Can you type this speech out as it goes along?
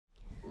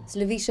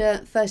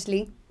Slaviša,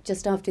 firstly,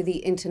 just after the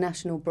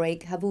international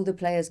break, have all the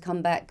players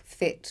come back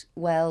fit,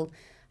 well?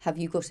 Have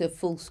you got a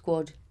full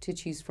squad to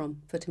choose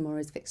from for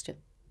tomorrow's fixture?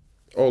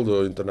 All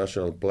the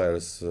international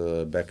players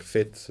back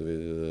fit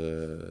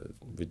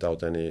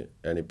without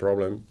any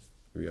problem.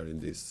 We are in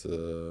these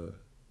 2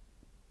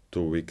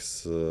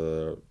 weeks.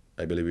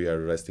 I believe we are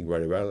resting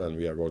very well and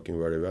we are working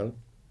very well.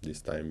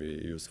 This time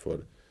we use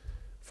for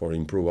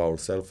improve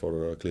ourselves,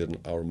 for clear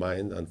our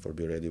mind, and for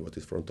be ready what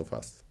is front of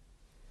us.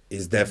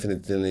 It's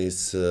definitely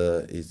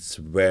it's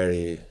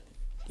very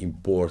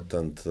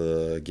important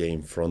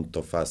game front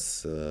of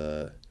us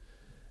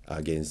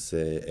against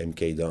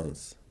MK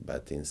Dons,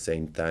 but in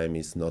same time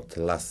it's not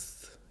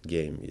last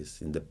game.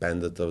 It's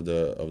independent of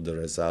the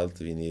result.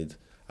 We need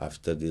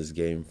after this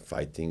game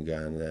fighting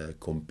and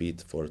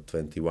compete for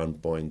 21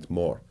 points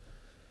more,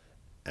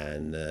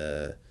 and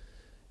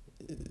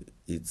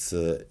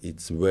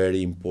it's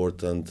very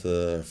important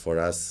for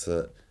us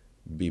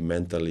be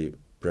mentally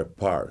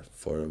prepared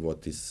for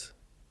what is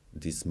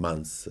this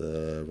month,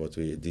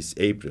 this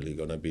April is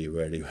gonna be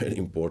very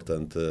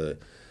important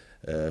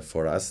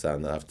for us.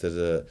 And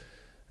after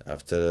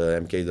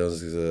MK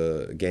Dons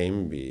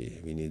game,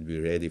 we need to be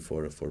ready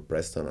for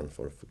Preston and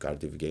for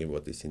Cardiff game,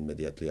 what is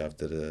immediately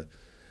after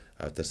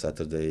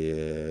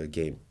Saturday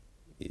game.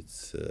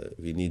 It's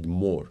we need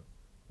more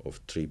of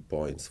 3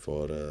 points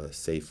for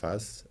save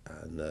us,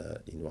 and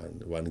in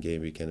one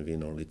game we can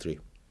win only 3.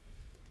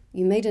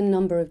 You made a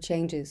number of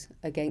changes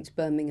against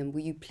Birmingham.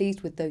 Were you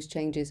pleased with those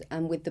changes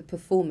and with the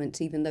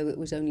performance, even though it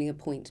was only a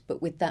point, but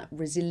with that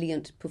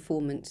resilient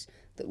performance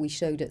that we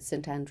showed at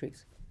St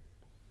Andrews?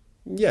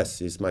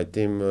 Yes, it's my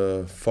team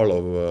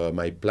follow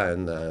my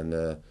plan,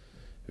 and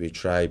we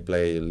try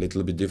play a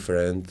little bit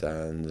different,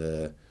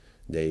 and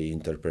they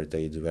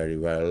interpreted very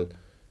well.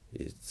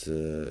 It's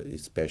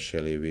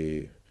especially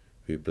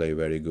we play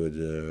very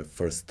good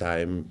first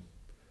time.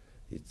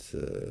 It's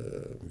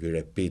we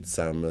repeat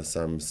some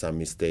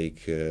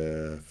mistake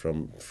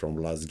from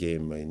last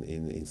game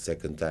in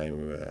second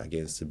time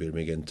against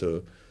Birmingham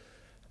too,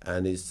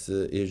 and it's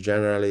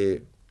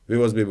generally we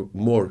was be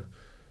more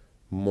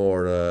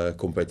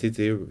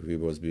competitive. We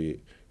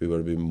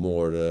will be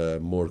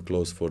more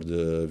close for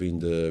the win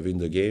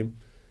the game.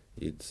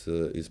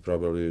 It's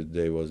probably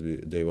they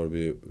will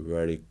be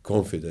very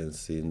confident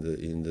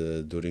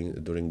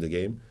during the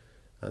game.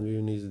 And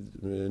we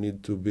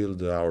need to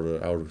build our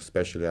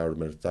especially our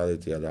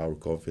mentality and our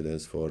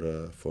confidence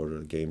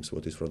for games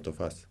what is front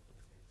of us.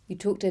 You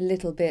talked a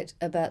little bit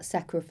about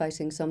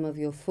sacrificing some of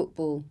your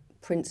football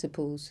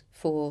principles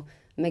for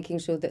making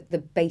sure that the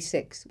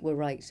basics were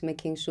right,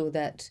 making sure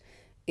that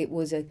it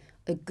was a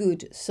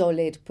good,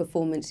 solid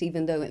performance,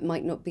 even though it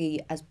might not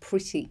be as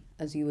pretty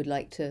as you would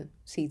like to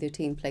see the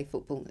team play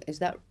football. Is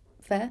that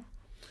fair?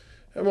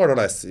 More or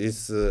less.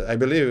 It's I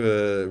believe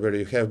where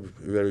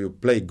you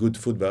play good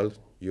football,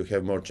 you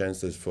have more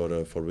chances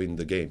for win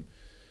the game.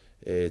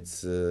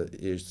 It's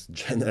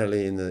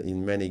generally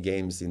in many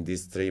games in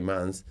these 3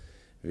 months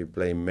we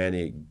play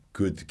many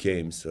good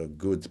games, a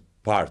good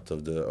part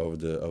of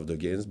the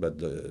games, but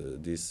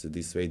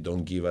this way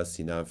don't give us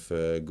enough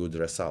good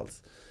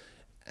results,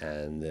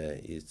 and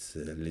it's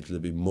a little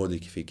bit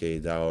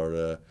modified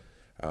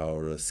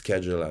our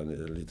schedule and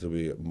a little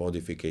bit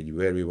modified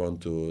where we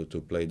want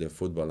to play the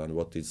football and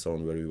what is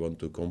zone where we want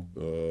to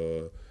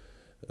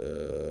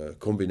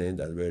combine,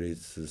 and where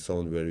it's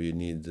zone where we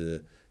need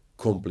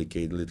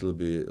complicate a little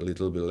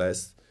bit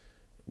less,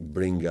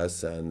 bring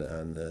us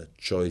and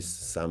choose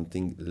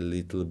something a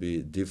little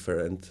bit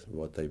different.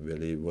 What I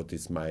believe, what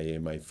is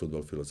my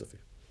football philosophy.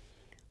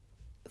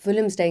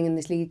 Fulham staying in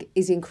this league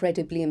is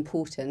incredibly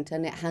important,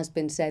 and it has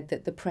been said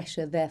that the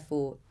pressure,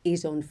 therefore,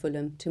 is on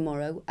Fulham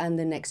tomorrow and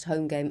the next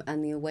home game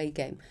and the away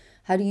game.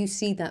 How do you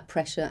see that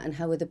pressure, and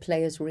how are the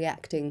players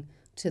reacting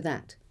to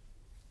that?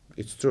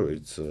 It's true.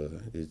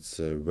 It's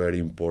very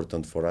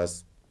important for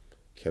us.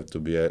 Have to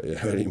be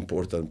very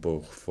important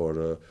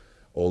for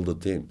all the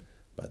team.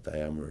 But I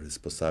am a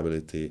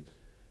responsibility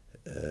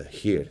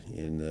here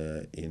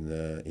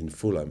in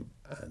Fulham,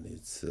 and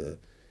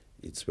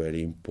it's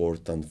very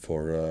important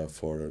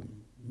for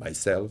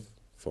myself,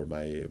 for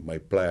my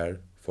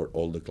player, for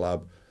all the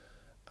club,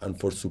 and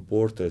for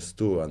supporters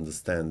to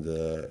understand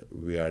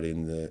we are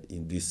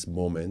in this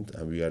moment,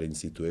 and we are in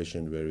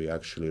situation where we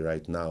actually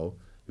right now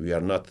we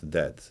are not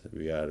dead.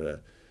 We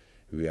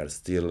are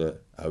still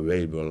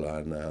available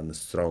and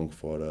strong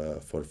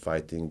for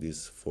fighting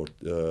this for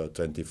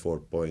 24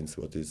 points.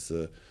 What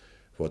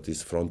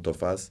is front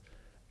of us,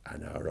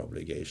 and our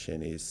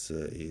obligation is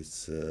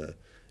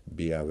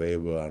be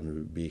available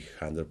and be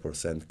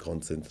 100%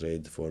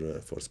 concentrate for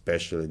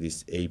especially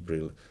this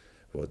April,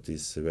 what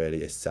is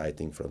very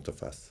exciting in front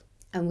of us.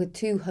 And with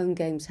 2 home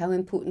games, how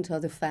important are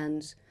the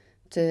fans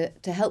to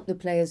help the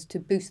players, to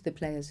boost the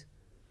players?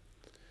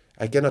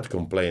 I cannot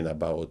complain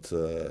about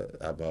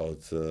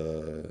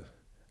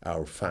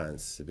our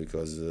fans,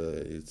 because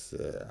it's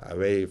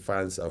away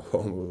fans, our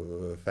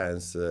home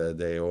fans.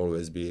 They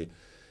always be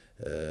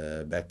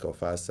back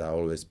of us.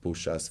 Always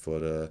push us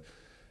for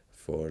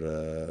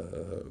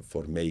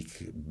for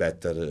make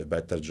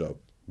better job.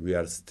 We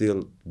are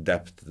still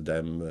debt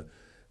them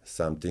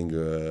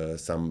something,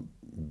 some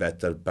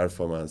better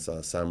performance,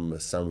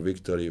 some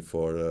victory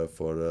for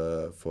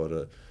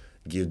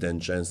give them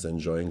chance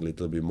enjoying a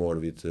little bit more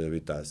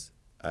with us.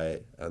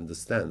 I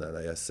understand and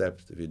I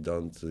accept we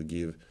don't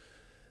give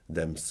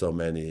them so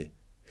many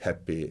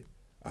happy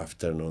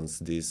afternoons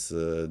this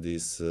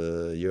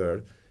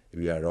year.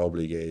 We are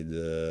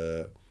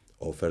obligated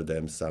offer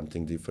them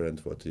something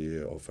different what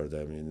we offer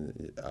them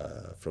in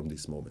from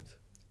this moment.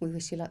 We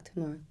wish you luck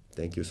tomorrow.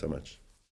 Thank you so much.